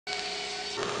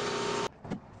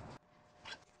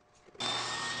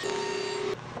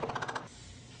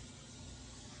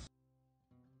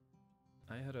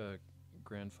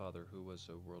grandfather, who was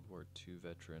a World War II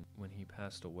veteran, when he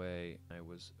passed away, I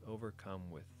was overcome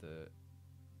with the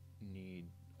need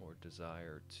or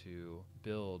desire to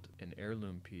build an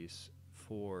heirloom piece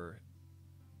for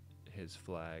his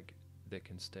flag that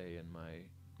can stay in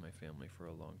my family for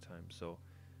a long time. So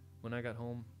when I got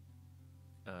home,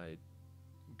 I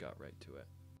got right to it.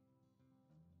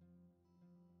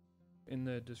 In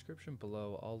the description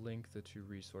below, I'll link the two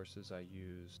resources I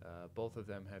use. Both of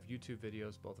them have YouTube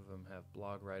videos, both of them have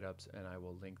blog write-ups, and I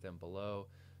will link them below.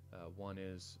 One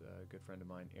is a good friend of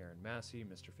mine, Aaron Massey,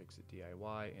 Mr. Fix-It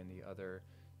DIY, and the other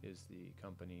is the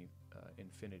company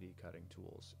Infinity Cutting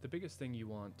Tools. The biggest thing you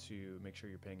want to make sure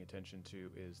you're paying attention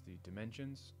to is the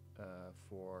dimensions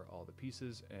for all the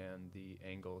pieces and the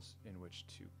angles in which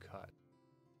to cut.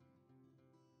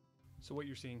 So what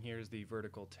you're seeing here is the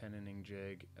vertical tenoning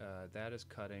jig. That is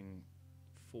cutting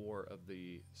 4 of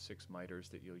the 6 miters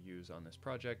that you'll use on this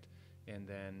project, and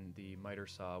then the miter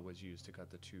saw was used to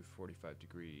cut the 2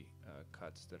 45-degree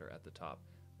cuts that are at the top.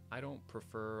 I don't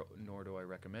prefer nor do I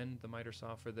recommend the miter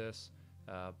saw for this,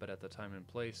 but at the time and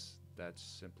place, that's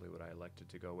simply what I elected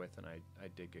to go with, and I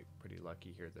did get pretty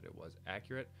lucky here that it was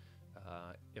accurate.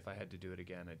 If I had to do it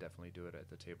again, I'd definitely do it at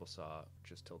the table saw,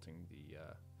 just tilting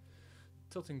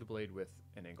the blade with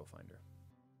an angle finder.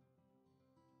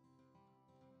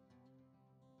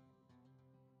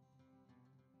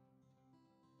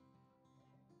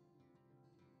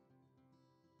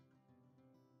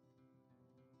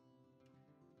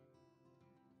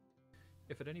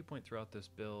 If at any point throughout this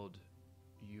build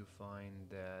you find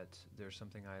that there's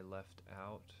something I left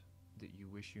out that you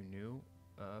wish you knew,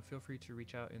 feel free to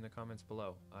reach out in the comments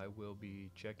below. I will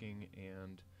be checking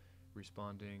and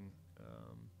responding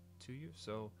to you,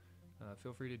 so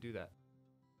feel free to do that.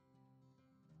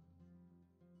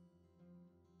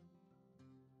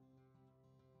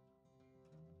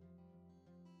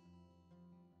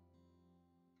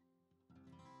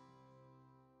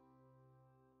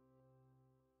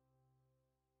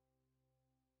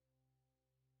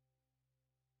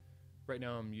 Right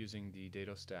now I'm using the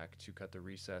dado stack to cut the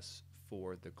recess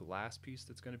for the glass piece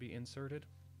that's going to be inserted.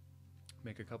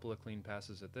 Make a couple of clean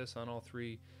passes at this on all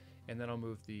 3, and then I'll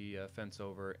move the fence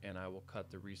over and I will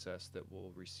cut the recess that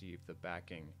will receive the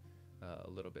backing a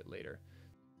little bit later.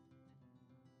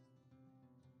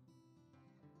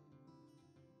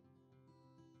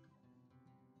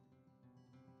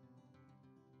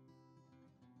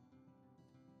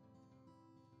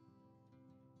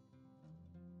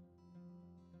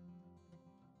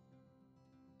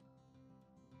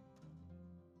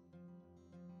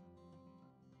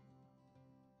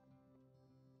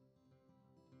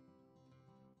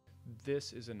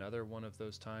 This is another one of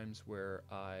those times where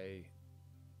I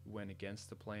went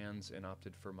against the plans and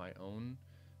opted for my own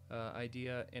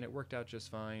idea, and it worked out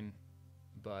just fine,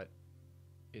 but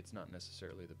it's not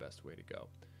necessarily the best way to go.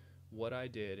 What I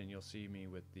did, and you'll see me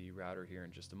with the router here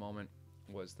in just a moment,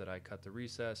 was that I cut the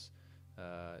recess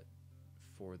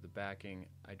for the backing.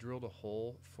 I drilled a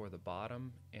hole for the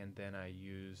bottom, and then I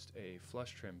used a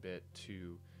flush trim bit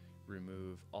to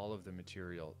remove all of the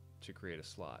material to create a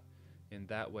slot. And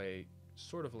that way,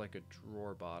 sort of like a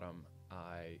drawer bottom,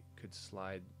 I could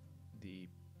slide the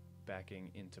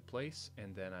backing into place,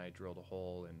 and then I drilled a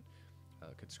hole and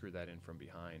could screw that in from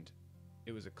behind.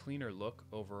 It was a cleaner look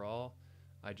overall.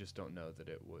 I just don't know that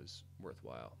it was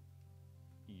worthwhile.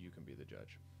 You can be the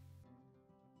judge.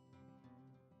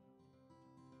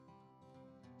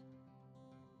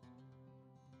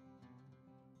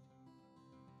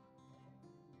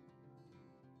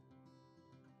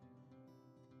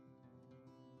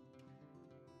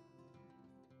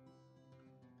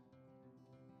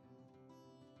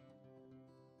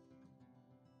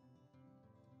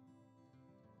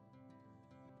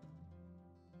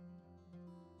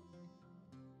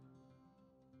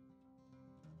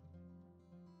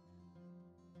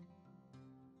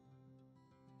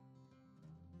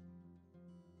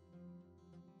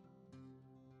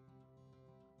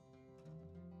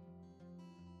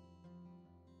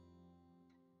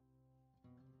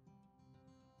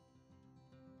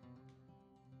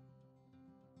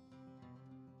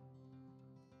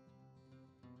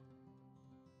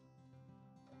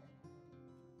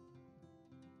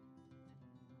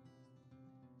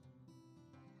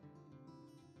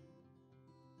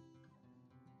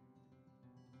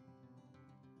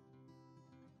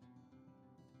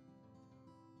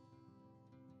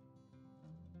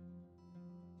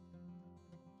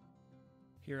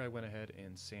 Here I went ahead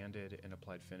and sanded and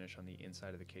applied finish on the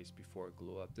inside of the case before it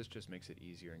glue up. This just makes it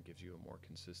easier and gives you a more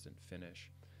consistent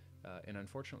finish. And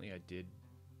unfortunately I did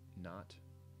not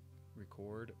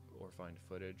record or find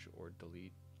footage or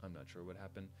delete, I'm not sure what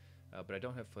happened, but I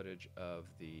don't have footage of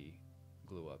the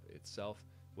glue up itself.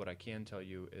 What I can tell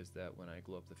you is that when I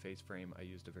glue up the face frame, I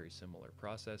used a very similar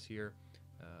process here.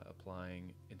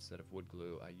 Applying, instead of wood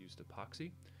glue, I used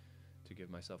epoxy to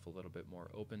give myself a little bit more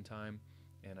open time,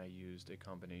 and I used a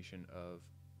combination of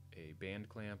a band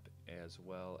clamp as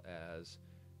well as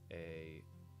a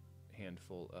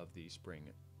handful of the spring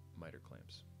miter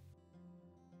clamps.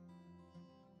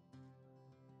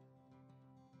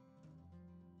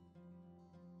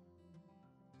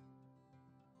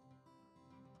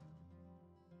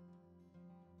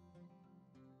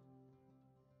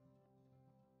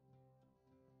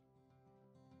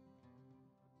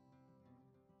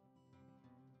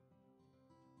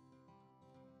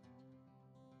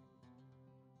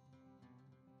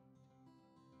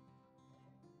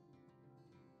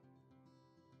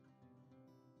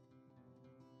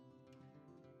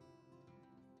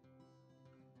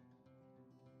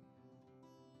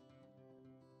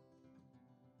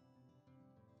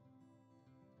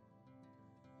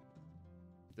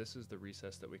 This is the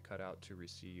recess that we cut out to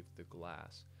receive the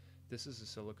glass. This is a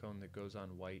silicone that goes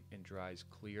on white and dries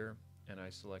clear, and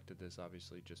I selected this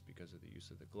obviously just because of the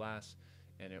use of the glass,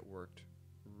 and it worked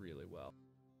really well.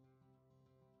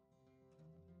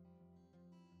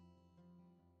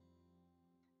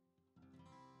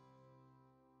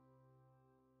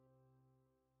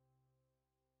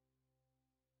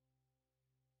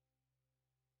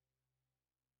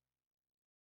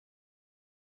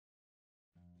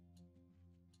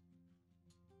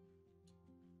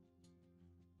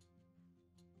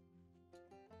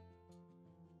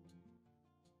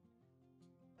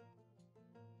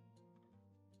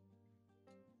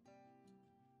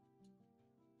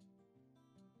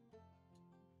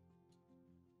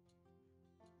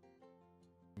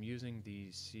 I'm using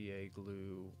the CA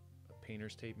glue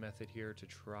painter's tape method here to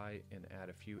try and add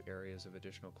a few areas of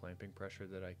additional clamping pressure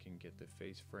that I can get the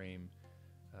face frame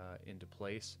into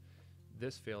place.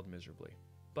 This failed miserably,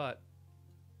 but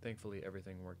thankfully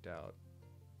everything worked out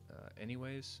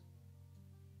anyways,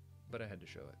 but I had to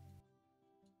show it.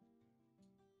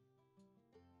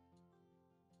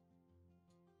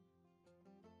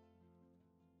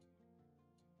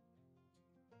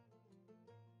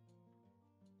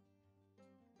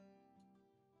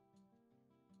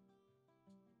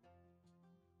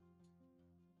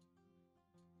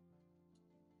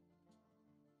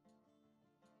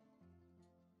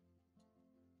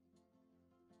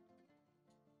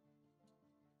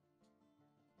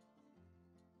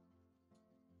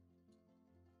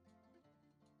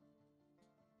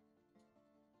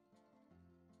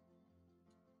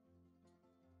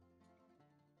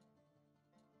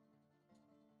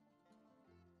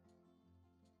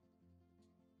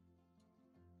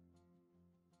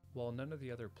 While none of the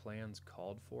other plans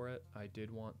called for it, I did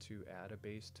want to add a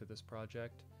base to this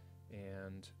project,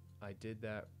 and I did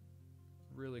that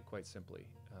really quite simply.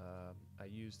 I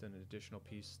used an additional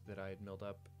piece that I had milled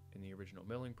up in the original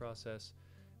milling process,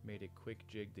 made a quick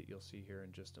jig that you'll see here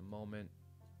in just a moment,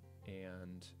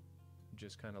 and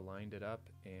just kind of lined it up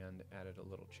and added a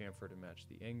little chamfer to match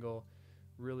the angle.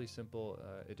 Really simple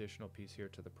additional piece here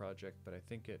to the project, but I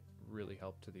think it really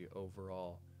helped to the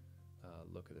overall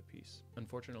look of the piece.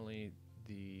 Unfortunately,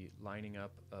 the lining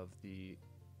up of the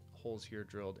holes here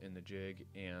drilled in the jig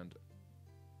and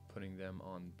putting them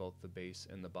on both the base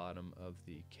and the bottom of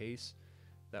the case,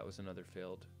 that was another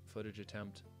failed footage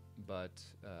attempt, but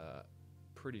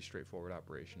pretty straightforward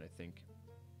operation. I think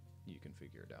you can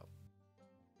figure it out.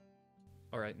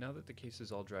 Alright, now that the case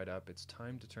is all dried up, it's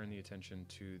time to turn the attention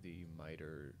to the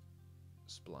miter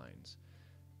splines.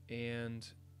 And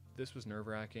this was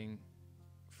nerve-wracking.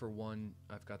 For one,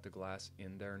 I've got the glass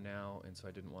in there now, and so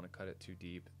I didn't want to cut it too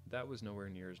deep. That was nowhere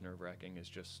near as nerve-wracking as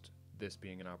just this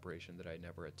being an operation that I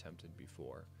never attempted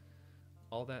before.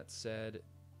 All that said,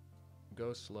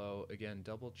 go slow. Again,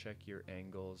 double check your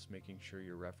angles, making sure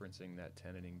you're referencing that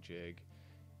tenoning jig,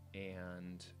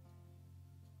 and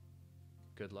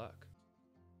good luck.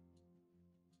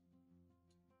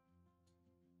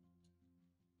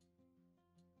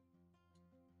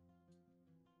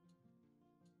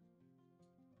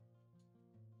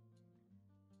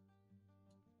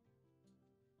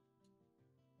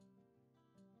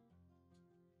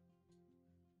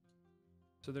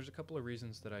 So there's a couple of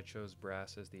reasons that I chose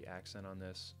brass as the accent on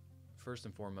this. First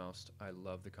and foremost, I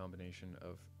love the combination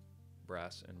of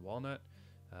brass and walnut.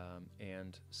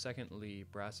 And secondly,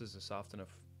 brass is a soft enough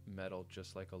metal,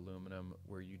 just like aluminum,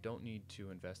 where you don't need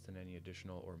to invest in any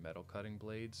additional or metal cutting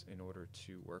blades in order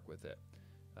to work with it.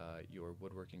 Your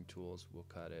woodworking tools will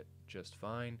cut it just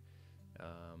fine,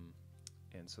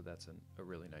 and so that's a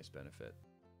really nice benefit.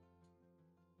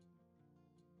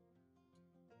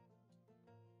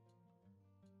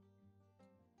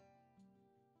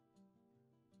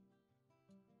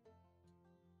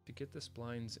 To get the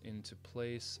splines into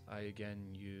place, I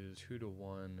again use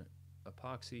 2:1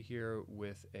 epoxy here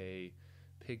with a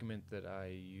pigment that I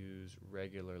use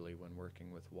regularly when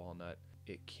working with walnut.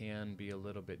 It can be a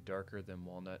little bit darker than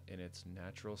walnut in its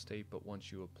natural state, but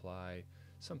once you apply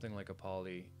something like a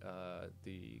poly,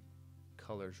 the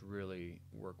colors really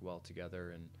work well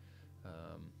together, and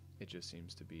it just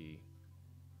seems to be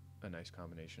a nice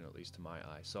combination, at least to my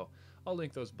eye. So I'll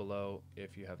link those below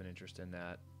if you have an interest in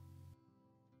that.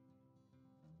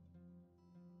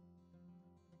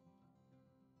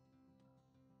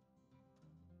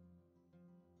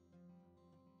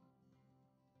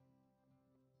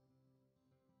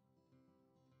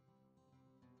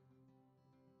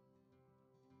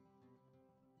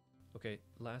 Okay,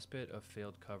 last bit of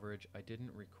failed coverage. I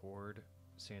didn't record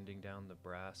sanding down the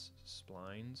brass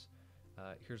splines.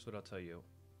 Here's what I'll tell you.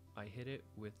 I hit it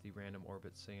with the random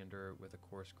orbit sander with a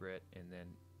coarse grit, and then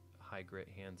high grit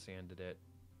hand sanded it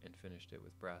and finished it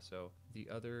with Brasso. The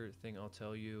other thing I'll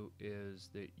tell you is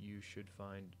that you should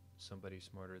find somebody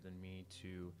smarter than me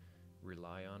to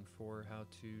rely on for how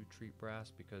to treat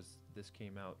brass, because this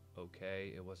came out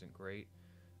okay. It wasn't great,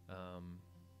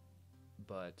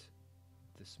 but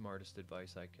the smartest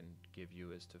advice I can give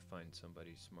you is to find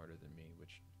somebody smarter than me,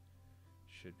 which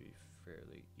should be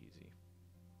fairly easy.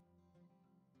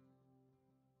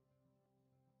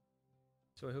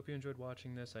 So I hope you enjoyed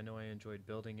watching this. I know I enjoyed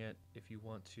building it. If you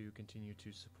want to continue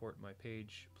to support my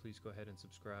page, please go ahead and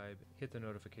subscribe, hit the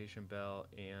notification bell,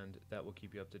 and that will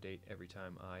keep you up to date every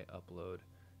time I upload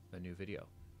a new video.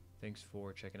 Thanks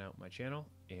for checking out my channel,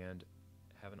 and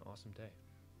have an awesome day.